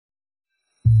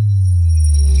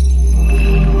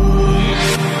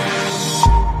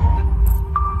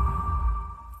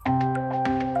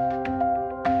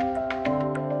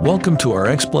Welcome to our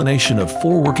explanation of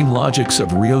 4 working logics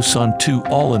of RiiO Sun II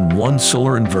all-in-one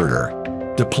solar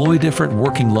inverter. Deploy different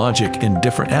working logic in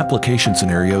different application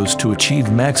scenarios to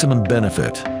achieve maximum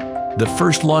benefit. The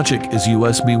first logic is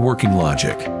USB working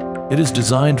logic. It is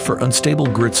designed for unstable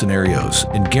grid scenarios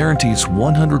and guarantees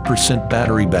 100%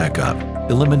 battery backup,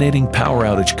 eliminating power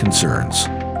outage concerns.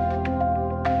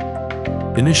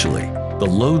 Initially, the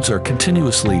loads are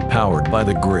continuously powered by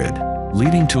the grid,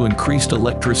 leading to increased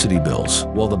electricity bills,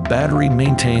 while the battery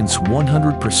maintains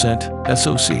 100%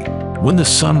 SOC. When the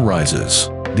sun rises,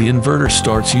 the inverter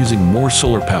starts using more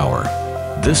solar power.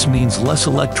 This means less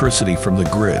electricity from the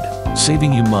grid,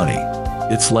 saving you money.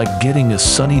 It's like getting a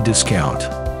sunny discount.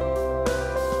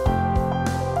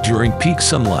 During peak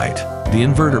sunlight, the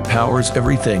inverter powers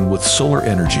everything with solar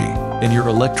energy, and your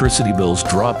electricity bills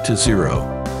drop to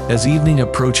zero. As evening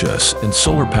approaches and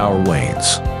solar power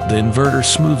wanes, the inverter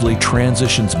smoothly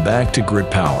transitions back to grid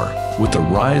power, with a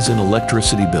rise in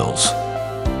electricity bills.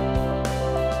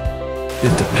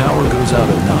 If the power goes out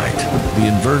at night, the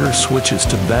inverter switches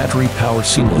to battery power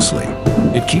seamlessly.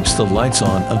 It keeps the lights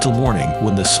on until morning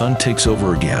when the sun takes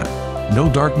over again.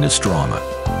 No darkness drama.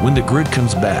 When the grid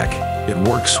comes back, it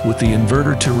works with the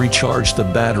inverter to recharge the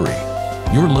battery.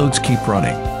 Your loads keep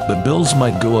running, but bills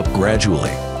might go up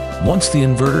gradually. Once the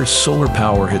inverter's solar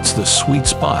power hits the sweet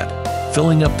spot,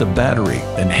 filling up the battery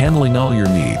and handling all your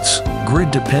needs, grid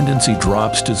dependency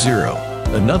drops to zero.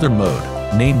 Another mode,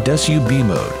 named SUB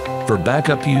mode, for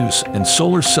backup use and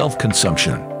solar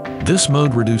self-consumption. This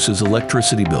mode reduces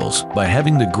electricity bills by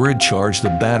having the grid charge the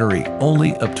battery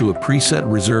only up to a preset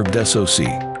reserved SOC.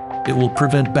 It will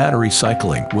prevent battery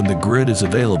cycling when the grid is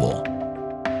available.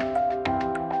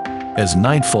 As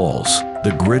night falls,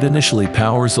 the grid initially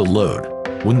powers the load.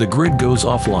 When the grid goes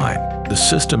offline, the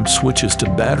system switches to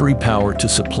battery power to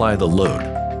supply the load.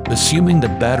 Assuming the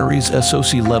battery's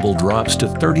SOC level drops to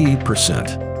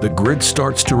 38%, the grid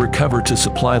starts to recover to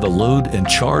supply the load and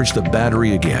charge the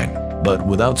battery again. But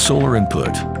without solar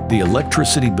input, the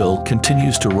electricity bill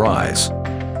continues to rise.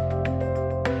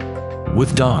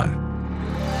 With dawn,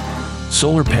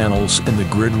 solar panels and the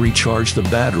grid recharge the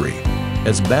battery.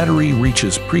 As battery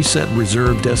reaches preset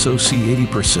reserved SOC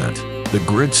 80%, the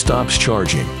grid stops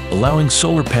charging, allowing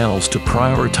solar panels to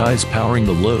prioritize powering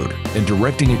the load and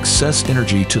directing excess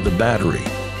energy to the battery.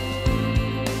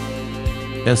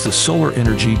 As the solar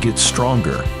energy gets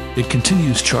stronger, it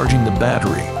continues charging the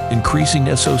battery,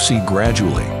 increasing SOC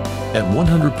gradually. At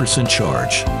 100%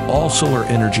 charge, all solar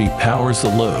energy powers the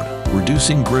load,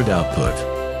 reducing grid output.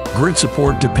 Grid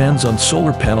support depends on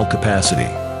solar panel capacity.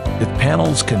 If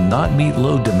panels cannot meet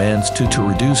load demands due to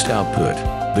reduced output,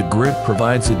 the grid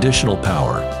provides additional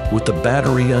power, with the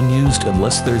battery unused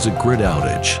unless there's a grid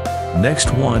outage.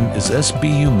 Next one is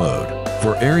SBU mode,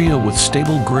 for area with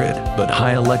stable grid but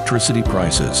high electricity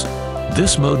prices.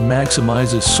 This mode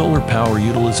maximizes solar power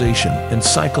utilization and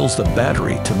cycles the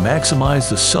battery to maximize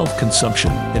the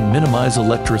self-consumption and minimize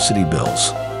electricity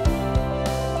bills.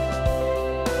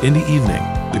 In the evening,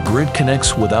 the grid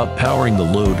connects without powering the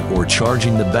load or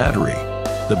charging the battery.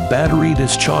 The battery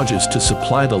discharges to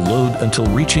supply the load until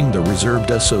reaching the reserved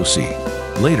SOC.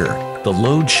 Later, the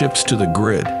load shifts to the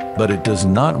grid, but it does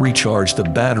not recharge the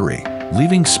battery,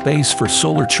 leaving space for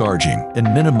solar charging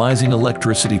and minimizing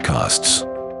electricity costs.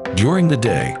 During the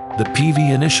day, the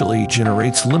PV initially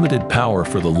generates limited power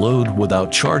for the load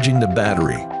without charging the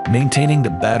battery, maintaining the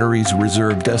battery's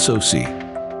reserved SOC.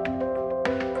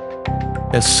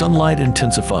 As sunlight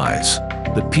intensifies,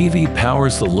 the PV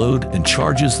powers the load and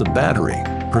charges the battery,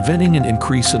 preventing an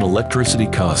increase in electricity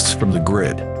costs from the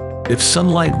grid. If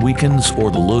sunlight weakens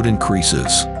or the load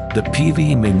increases, the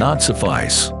PV may not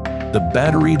suffice. The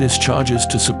battery discharges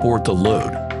to support the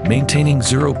load, maintaining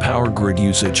zero power grid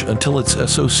usage until its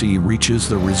SOC reaches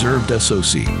the reserved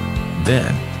SOC.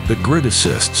 Then, the grid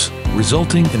assists,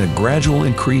 resulting in a gradual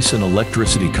increase in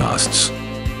electricity costs.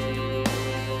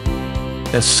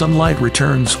 As sunlight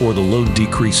returns or the load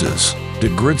decreases,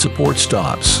 the grid support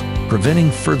stops, preventing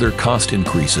further cost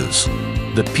increases.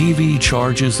 The PV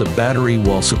charges the battery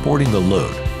while supporting the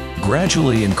load,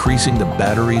 gradually increasing the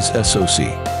battery's SOC.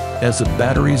 As the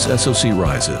battery's SOC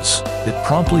rises, it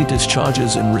promptly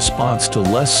discharges in response to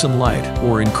less sunlight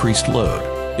or increased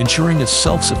load, ensuring a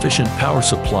self-sufficient power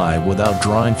supply without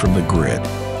drawing from the grid.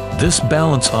 This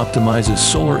balance optimizes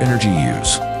solar energy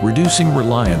use, reducing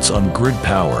reliance on grid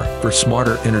power for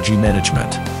smarter energy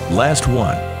management. Last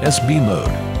one, SB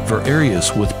mode, for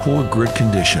areas with poor grid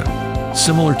condition.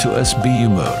 Similar to SBU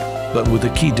mode, but with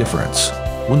a key difference.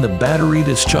 When the battery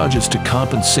discharges to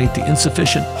compensate the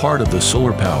insufficient part of the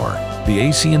solar power, the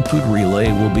AC input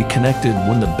relay will be connected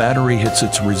when the battery hits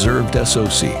its reserved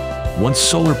SOC. Once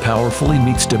solar power fully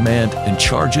meets demand and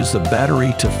charges the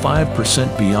battery to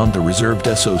 5% beyond the reserved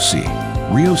SOC,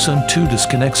 RiiO Sun II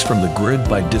disconnects from the grid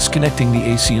by disconnecting the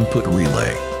AC input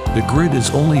relay. The grid is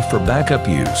only for backup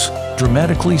use,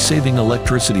 dramatically saving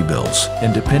electricity bills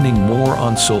and depending more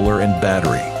on solar and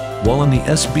battery. While in the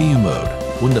SBU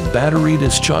mode, when the battery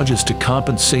discharges to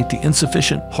compensate the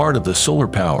insufficient part of the solar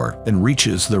power and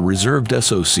reaches the reserved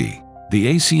SOC, the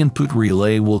AC input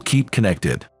relay will keep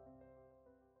connected.